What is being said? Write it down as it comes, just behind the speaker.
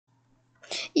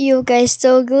Yo guys,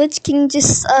 so Glitch King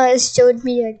just showed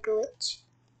me a glitch,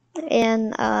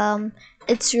 and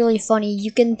it's really funny.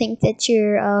 You can think that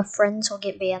your friends will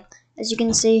get banned. As you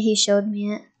can see, he showed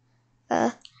me it.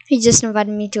 Uh, he just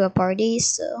invited me to a party,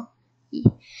 so.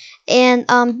 And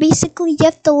basically, you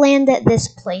have to land at this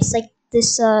place, like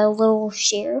this little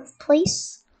sheriff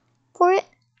place for it.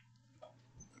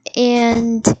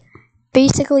 And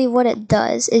basically, what it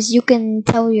does is you can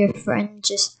tell your friend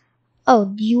just, oh,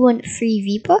 do you want free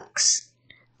V-Bucks?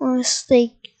 I was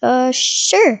like,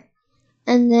 sure.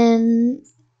 And then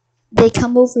they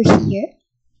come over here.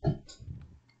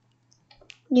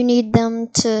 You need them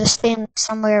to stand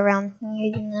somewhere around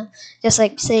here, you know, just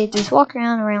like say, just walk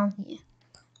around here,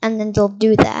 and then they'll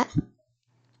do that.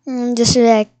 And just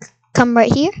like come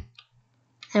right here,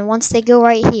 and once they go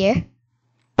right here,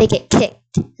 they get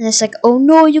kicked, and it's like, oh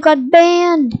no, you got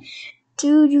banned,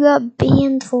 dude, you got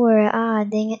banned for it. Ah,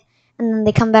 dang it. And then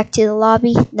they come back to the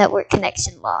lobby, network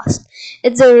connection lost.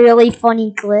 It's a really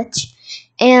funny glitch.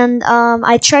 And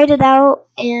I tried it out,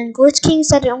 and Glitch King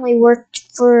said it only worked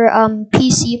for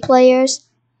PC players,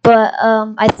 but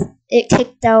it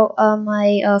kicked out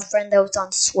my friend that was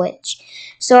on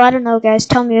Switch. So I don't know, guys.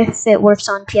 Tell me if it works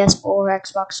on PS4 or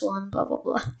Xbox One. Blah blah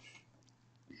blah.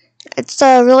 It's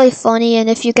really funny, and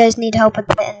if you guys need help with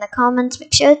it in the comments,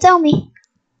 make sure to tell me.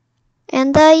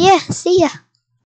 And yeah, see ya.